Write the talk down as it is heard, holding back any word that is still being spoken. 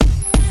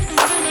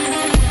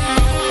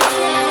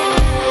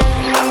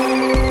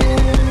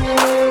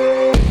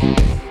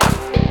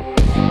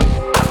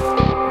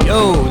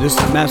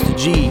Master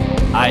G,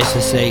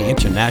 ISSA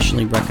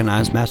internationally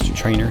recognized master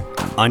trainer,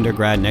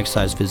 undergrad in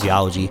exercise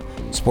physiology,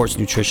 sports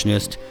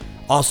nutritionist,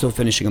 also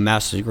finishing a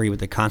master's degree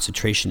with a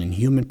concentration in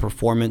human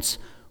performance.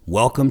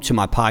 Welcome to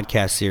my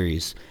podcast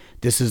series.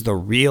 This is the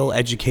real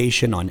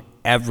education on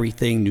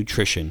everything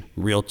nutrition.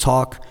 Real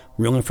talk,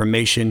 real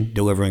information,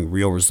 delivering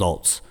real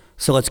results.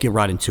 So let's get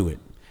right into it.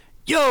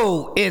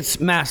 Yo, it's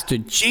Master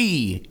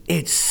G.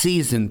 It's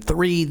season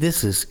 3.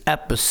 This is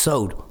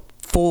episode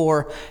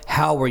 4.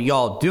 How are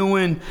y'all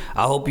doing?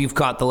 I hope you've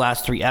caught the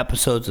last 3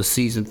 episodes of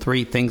season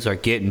 3. Things are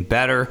getting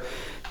better.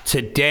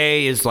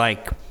 Today is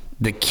like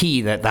the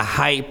key, that the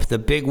hype, the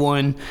big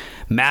one.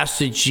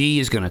 Master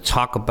G is going to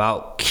talk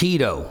about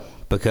keto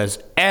because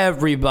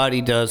everybody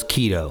does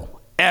keto.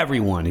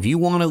 Everyone. If you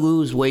want to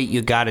lose weight,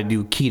 you got to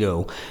do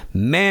keto.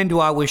 Man, do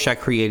I wish I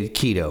created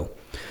keto.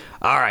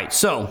 All right,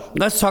 so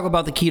let's talk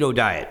about the keto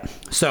diet.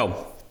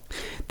 So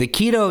the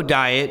keto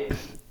diet,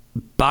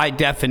 by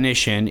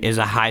definition, is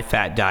a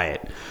high-fat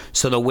diet.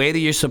 So the way that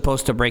you're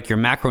supposed to break your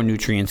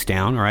macronutrients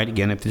down, all right,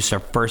 again, if this is our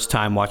first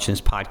time watching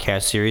this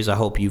podcast series, I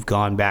hope you've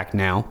gone back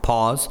now.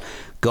 Pause,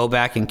 go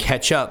back and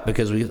catch up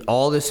because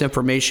all this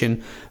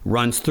information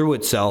runs through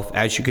itself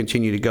as you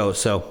continue to go.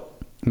 So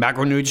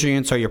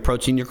macronutrients are your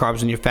protein, your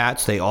carbs, and your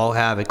fats. They all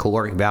have a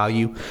caloric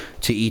value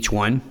to each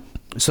one.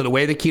 So the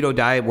way the keto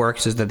diet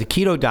works is that the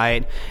keto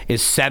diet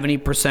is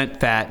 70%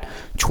 fat,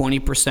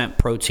 20%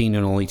 protein,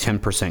 and only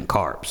 10%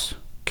 carbs.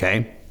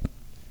 Okay?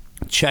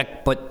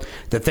 Check. But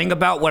the thing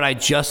about what I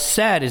just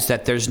said is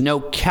that there's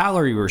no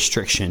calorie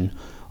restriction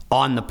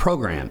on the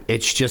program.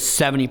 It's just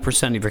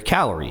 70% of your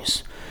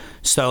calories.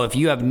 So if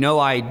you have no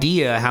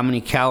idea how many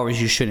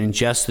calories you should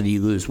ingest so that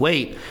you lose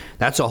weight,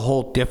 that's a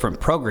whole different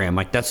program.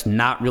 Like, that's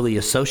not really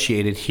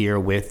associated here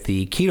with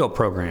the keto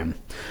program.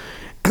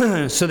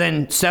 So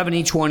then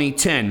 70, 20,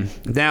 10.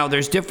 Now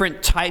there's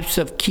different types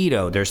of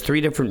keto. There's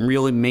 3 different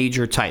really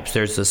major types.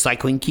 There's the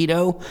cycling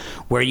keto,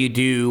 where you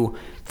do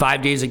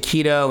 5 days of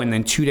keto and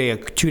then 2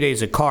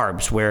 days of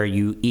carbs, where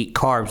you eat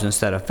carbs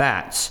instead of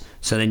fats.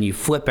 So then you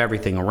flip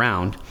everything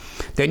around.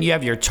 Then you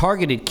have your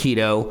targeted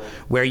keto,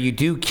 where you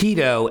do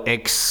keto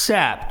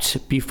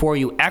except before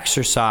you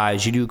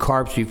exercise, you do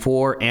carbs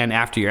before and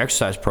after your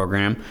exercise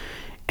program.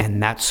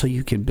 And that's so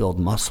you can build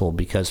muscle,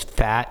 because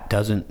fat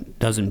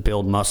doesn't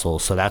build muscle.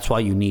 So that's why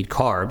you need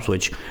carbs,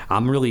 which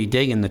I'm really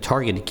digging the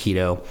targeted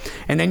keto.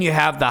 And then you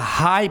have the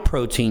high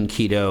protein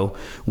keto,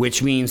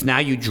 which means now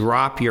you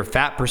drop your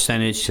fat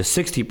percentage to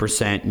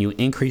 60% and you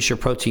increase your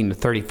protein to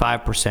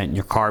 35% and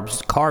your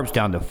carbs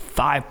down to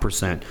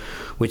 5%,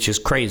 which is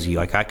crazy.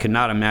 Like, I could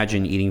not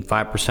imagine eating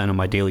 5% of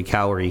my daily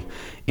calorie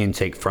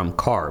intake from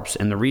carbs.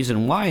 And the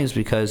reason why is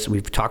because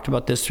we've talked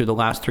about this through the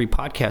last 3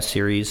 podcast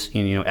series,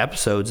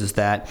 episodes, is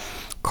that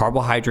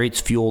carbohydrates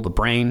fuel the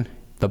brain,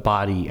 the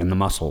body, and the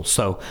muscles.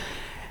 So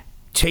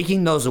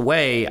taking those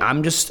away,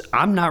 I'm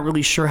not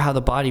really sure how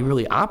the body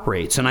really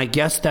operates. And I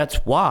guess that's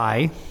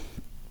why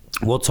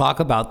we'll talk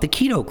about the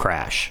keto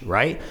crash,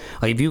 right?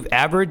 Like, if you've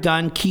ever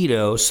done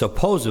keto,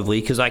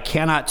 supposedly, because I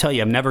cannot tell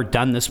you, I've never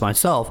done this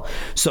myself,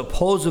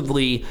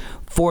 supposedly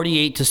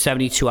 48 to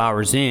 72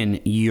 hours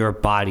in, your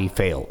body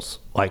fails.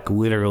 Like,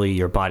 literally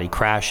your body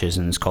crashes,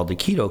 and it's called the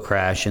keto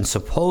crash. And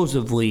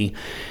supposedly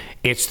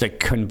it's the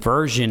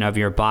conversion of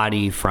your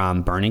body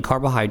from burning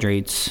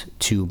carbohydrates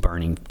to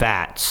burning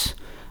fats.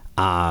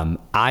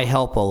 I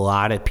help a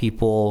lot of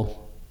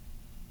people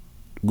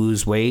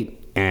lose weight,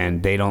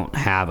 and they don't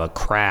have a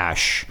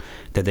crash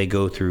that they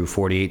go through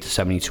 48 to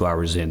 72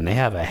 hours in. They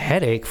have a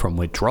headache from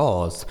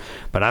withdrawals,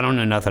 but I don't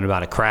know nothing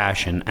about a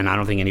crash, and I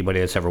don't think anybody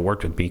that's ever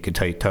worked with me could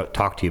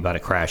talk to you about a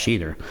crash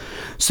either.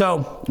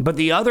 So, but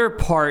the other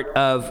part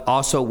of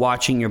also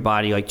watching your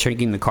body, like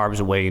taking the carbs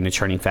away and the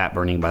turning fat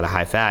burning by the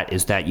high fat,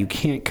 is that you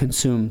can't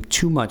consume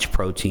too much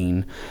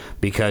protein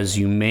because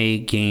you may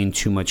gain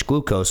too much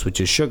glucose,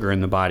 which is sugar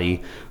in the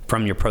body,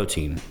 from your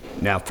protein.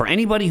 Now, for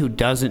anybody who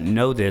doesn't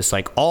know this,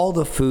 like, all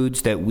the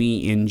foods that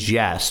we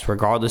ingest,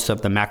 regardless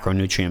of the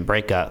macronutrient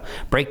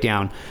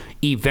breakdown,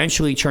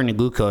 eventually turn to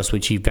glucose,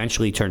 which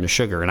eventually turn to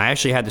sugar. And I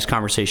actually had this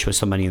conversation with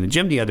somebody in the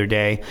gym the other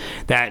day,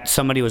 that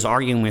somebody was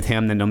arguing with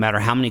him that no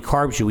matter how many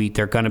carbs you eat,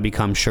 they're going to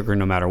become sugar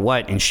no matter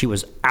what. And she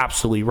was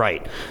absolutely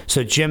right.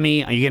 So Jimmy,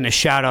 you're getting a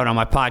shout out on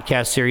my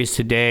podcast series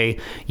today.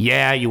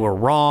 Yeah, you were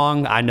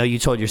wrong. I know you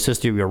told your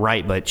sister you were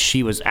right, but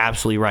she was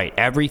absolutely right.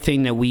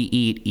 Everything that we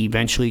eat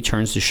eventually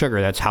turns to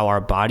sugar. That's how our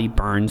body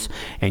burns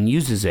and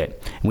uses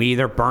it. We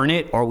either burn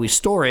it or we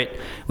store it.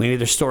 We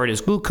either store it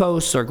as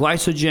glucose or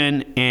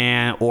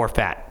glycogen or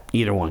fat.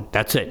 Either one.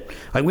 That's it.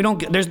 Like,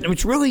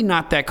 it's really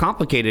not that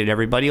complicated,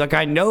 everybody. Like,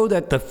 I know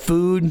that the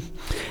food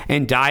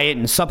and diet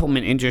and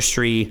supplement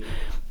industry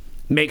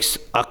makes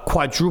a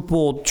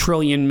quadruple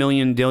trillion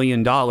million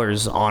billion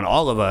dollars on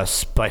all of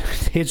us, but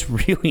it's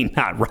really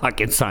not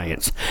rocket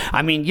science.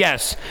 I mean,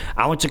 yes,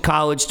 I went to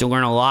college to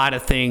learn a lot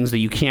of things that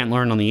you can't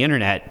learn on the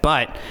internet,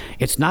 but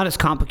it's not as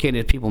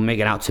complicated as people make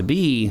it out to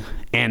be,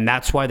 and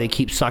that's why they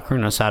keep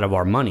suckering us out of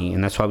our money,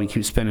 and that's why we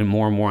keep spending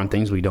more and more on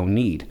things we don't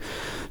need.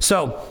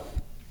 So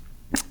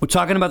We're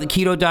talking about the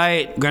keto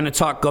diet. We're going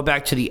to go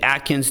back to the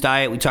Atkins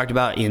diet we talked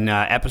about in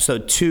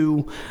episode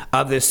 2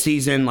 of this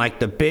season. Like,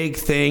 the big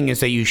thing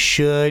is that you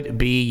should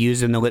be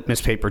using the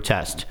litmus paper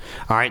test.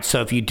 All right.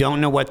 So if you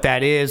don't know what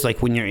that is,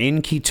 like when you're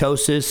in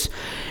ketosis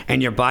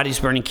and your body's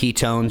burning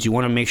ketones, you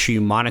want to make sure you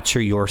monitor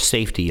your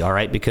safety. All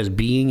right. Because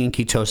being in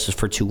ketosis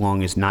for too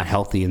long is not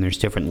healthy, and there's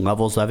different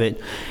levels of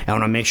it. I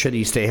want to make sure that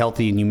you stay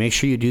healthy, and you make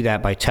sure you do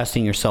that by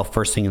testing yourself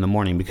first thing in the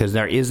morning, because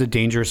there is a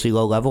dangerously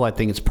low level. I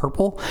think it's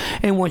purple.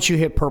 And once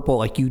you hit purple,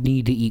 like, you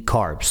need to eat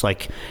carbs.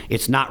 Like,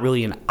 it's not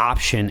really an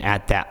option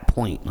at that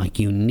point. Like,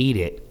 you need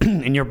it.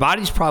 And your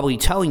body's probably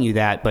telling you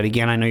that. But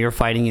again, I know you're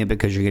fighting it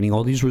because you're getting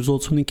all these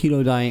results from the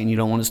keto diet and you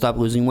don't want to stop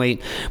losing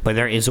weight. But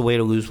there is a way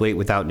to lose weight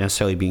without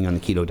necessarily being on the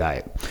keto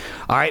diet.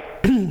 All right.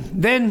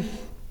 Then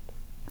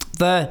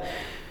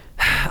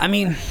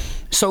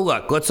so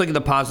look, let's look at the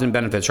positive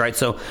benefits, right?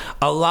 So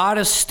a lot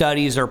of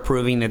studies are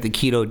proving that the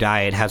keto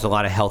diet has a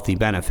lot of healthy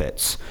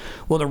benefits.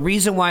 Well, the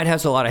reason why it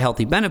has a lot of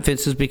healthy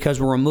benefits is because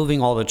we're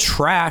removing all the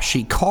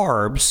trashy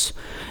carbs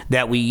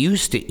that we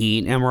used to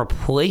eat and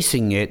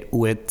replacing it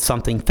with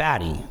something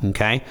fatty,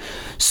 okay?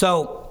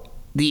 So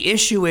the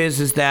issue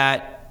is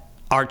that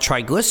our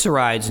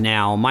triglycerides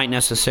now might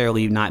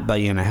necessarily not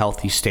be in a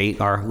healthy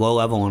state. Our low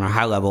level and our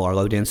high level, our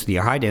low density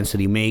or high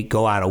density may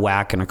go out of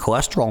whack, and our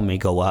cholesterol may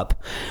go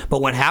up.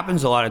 But what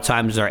happens a lot of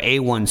times is our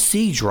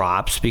A1C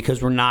drops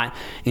because we're not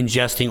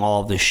ingesting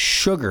all of the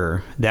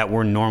sugar that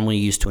we're normally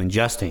used to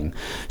ingesting.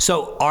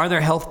 So are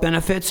there health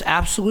benefits?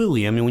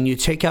 Absolutely. I mean, when you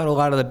take out a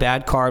lot of the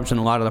bad carbs and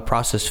a lot of the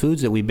processed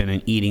foods that we've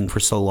been eating for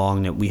so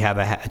long that we have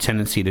a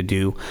tendency to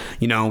do,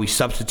 we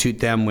substitute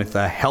them with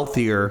a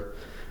healthier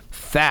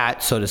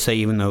fat, so to say,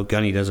 even though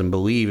Gunny doesn't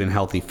believe in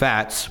healthy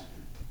fats,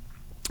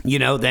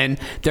 then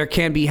there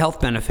can be health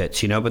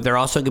benefits, but there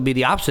also could be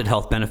the opposite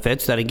health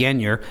benefits that,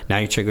 again, your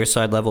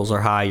triglyceride levels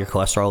are high, your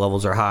cholesterol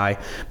levels are high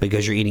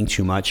because you're eating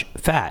too much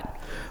fat.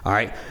 All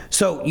right.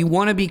 So you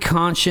want to be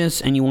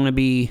conscious and you want to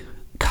be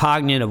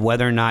cognizant of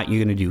whether or not you're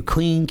going to do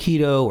clean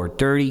keto or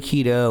dirty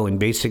keto. And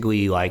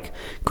basically, like,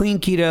 clean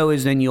keto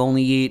is then you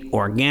only eat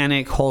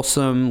organic,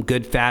 wholesome,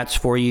 good fats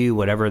for you,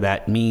 whatever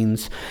that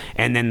means.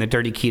 And then the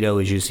dirty keto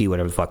is you just eat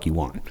whatever the fuck you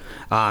want.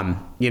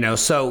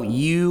 So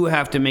you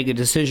have to make a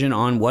decision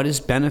on what is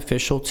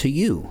beneficial to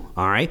you.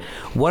 All right.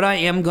 What I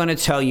am going to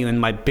tell you,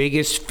 and my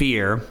biggest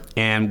fear,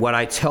 and what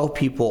I tell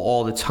people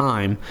all the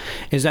time,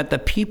 is that the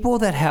people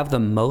that have the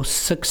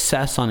most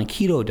success on a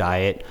keto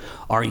diet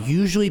are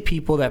usually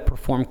people that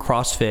perform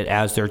CrossFit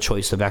as their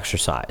choice of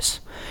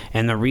exercise.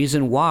 And the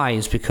reason why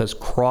is because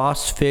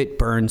CrossFit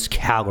burns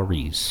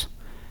calories.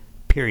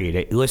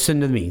 Period.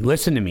 Listen to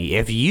me.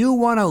 If you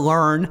want to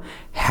learn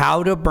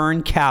how to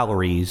burn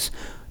calories,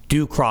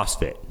 do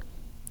CrossFit.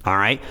 All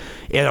right.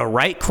 And a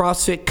right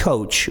CrossFit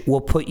coach will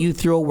put you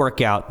through a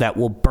workout that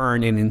will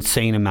burn an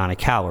insane amount of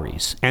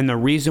calories. And the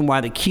reason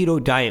why the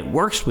keto diet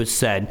works with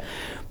said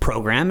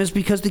program is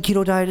because the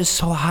keto diet is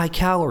so high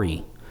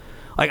calorie.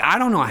 Like, I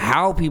don't know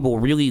how people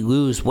really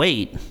lose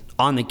weight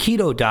on the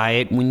keto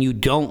diet when you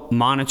don't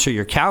monitor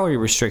your calorie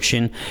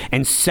restriction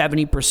and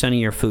 70% of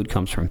your food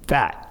comes from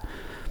fat,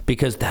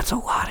 because that's a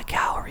lot of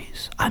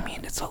calories. I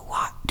mean, it's a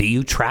lot. Do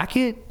you track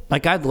it?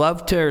 Like, I'd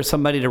love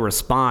somebody to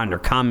respond or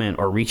comment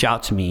or reach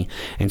out to me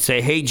and say,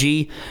 hey,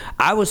 G,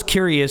 I was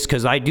curious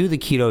because I do the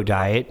keto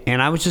diet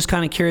and I was just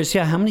kind of curious,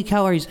 how many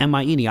calories am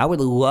I eating? I would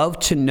love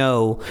to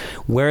know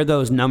where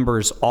those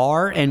numbers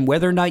are and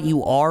whether or not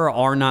you are or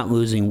are not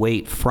losing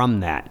weight from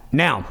that.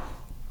 Now,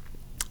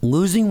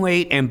 losing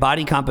weight and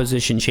body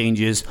composition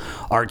changes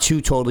are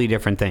two totally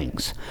different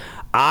things.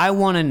 I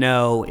want to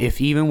know if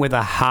even with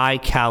a high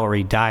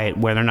calorie diet,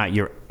 whether or not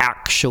you're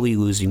actually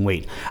losing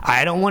weight.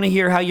 I don't want to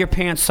hear how your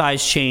pants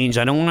size changed.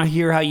 I don't want to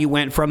hear how you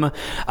went from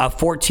a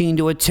 14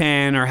 to a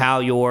 10, or how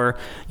your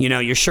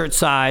shirt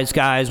size,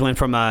 guys, went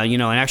from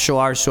an extra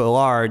large to a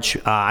large.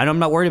 I'm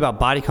not worried about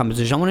body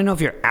composition. I want to know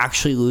if you're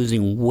actually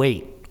losing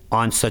weight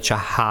on such a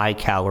high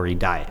calorie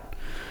diet.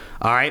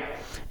 All right.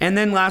 And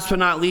then last but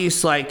not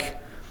least, like,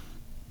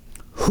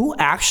 who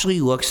actually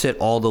looks at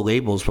all the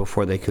labels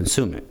before they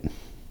consume it?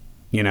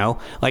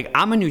 Like,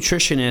 I'm a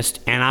nutritionist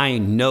and I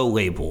know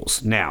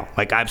labels now.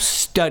 Like, I've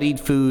studied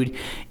food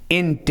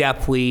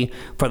in-depthly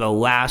for the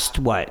last,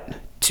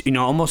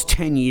 almost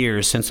 10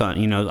 years since, I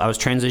was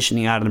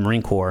transitioning out of the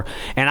Marine Corps.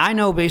 And I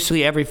know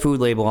basically every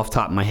food label off the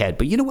top of my head.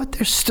 But you know what?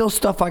 There's still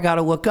stuff I got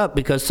to look up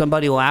because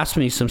somebody will ask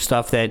me some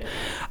stuff that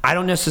I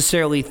don't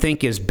necessarily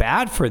think is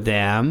bad for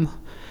them.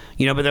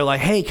 But they're like,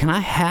 hey, can I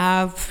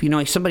have,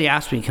 like somebody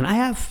asked me, can I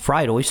have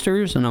fried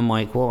oysters? And I'm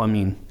like, well, I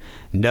mean,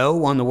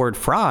 no on the word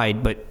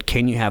fried, but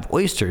can you have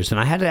oysters? And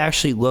I had to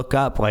actually look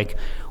up, like,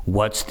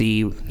 what's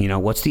the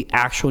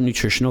actual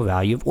nutritional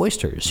value of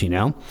oysters,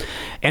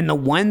 And the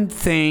one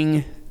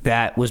thing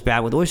that was bad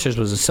with oysters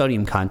was the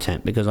sodium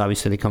content, because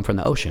obviously they come from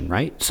the ocean,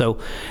 right? So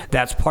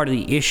that's part of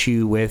the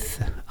issue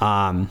with,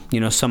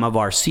 some of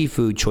our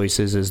seafood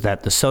choices is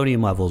that the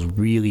sodium level is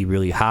really,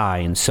 really high,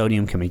 and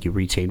sodium can make you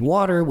retain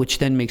water, which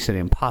then makes it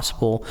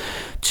impossible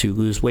to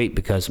lose weight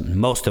because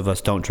most of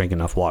us don't drink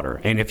enough water.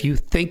 And if you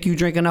think you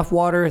drink enough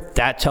water,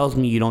 that tells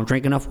me you don't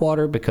drink enough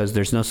water, because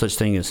there's no such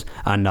thing as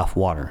enough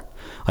water.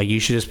 Like, you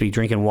should just be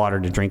drinking water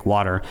to drink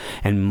water,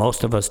 and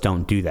most of us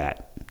don't do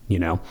that.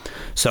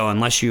 So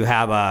unless you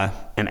have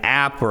an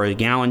app or a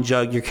gallon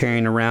jug you're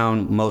carrying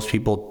around, most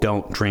people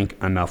don't drink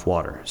enough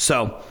water.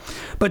 So,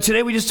 but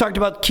today we just talked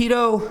about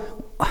keto.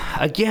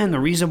 Again, the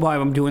reason why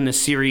I'm doing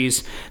this series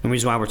and the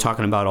reason why we're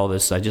talking about all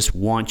this, I just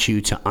want you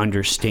to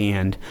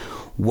understand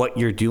what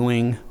you're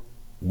doing,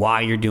 why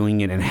you're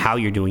doing it, and how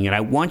you're doing it.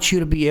 I want you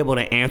to be able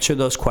to answer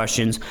those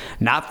questions,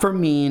 not for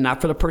me,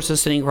 not for the person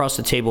sitting across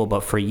the table,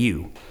 but for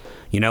you.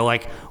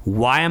 Like,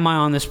 why am I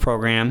on this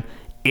program?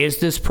 Is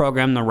this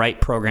program the right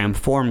program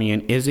for me?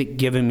 And is it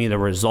giving me the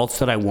results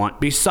that I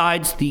want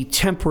besides the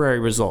temporary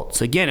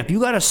results? Again, if you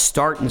got to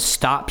start and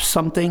stop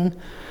something,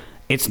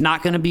 it's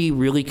not going to be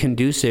really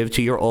conducive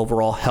to your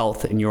overall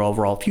health and your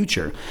overall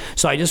future.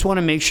 So I just want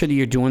to make sure that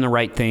you're doing the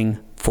right thing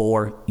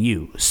for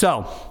you.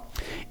 So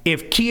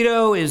if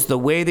keto is the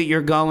way that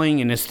you're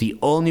going and it's the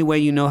only way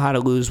you know how to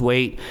lose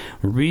weight,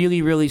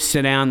 really, really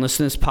sit down,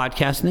 listen to this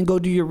podcast, and then go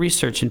do your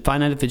research and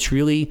find out if it's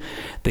really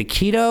the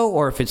keto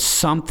or if it's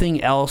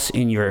something else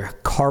in your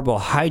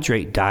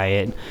carbohydrate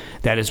diet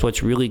that is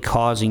what's really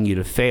causing you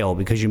to fail,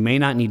 because you may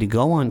not need to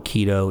go on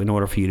keto in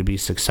order for you to be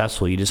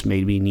successful. You just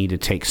maybe need to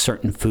take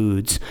certain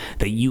foods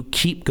that you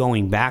keep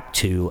going back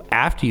to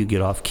after you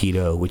get off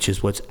keto, which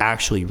is what's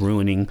actually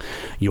ruining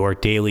your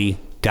daily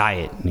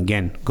diet. And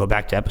again, go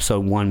back to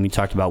episode 1. We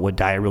talked about what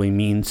diet really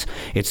means.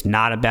 It's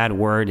not a bad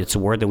word. It's a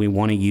word that we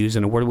want to use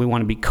and a word we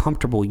want to be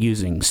comfortable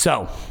using.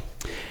 So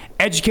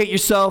educate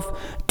yourself.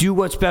 Do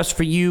what's best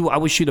for you. I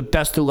wish you the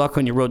best of luck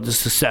on your road to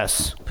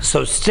success.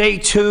 So stay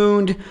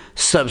tuned.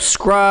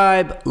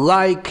 Subscribe,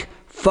 like,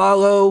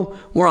 follow.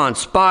 We're on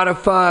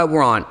Spotify.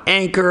 We're on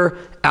Anchor,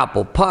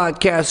 Apple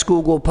Podcasts,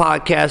 Google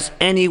Podcasts,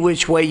 any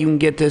which way you can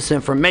get this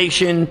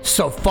information.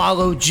 So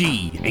follow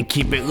G and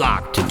keep it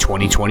locked in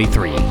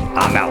 2023.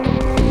 I'm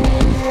out.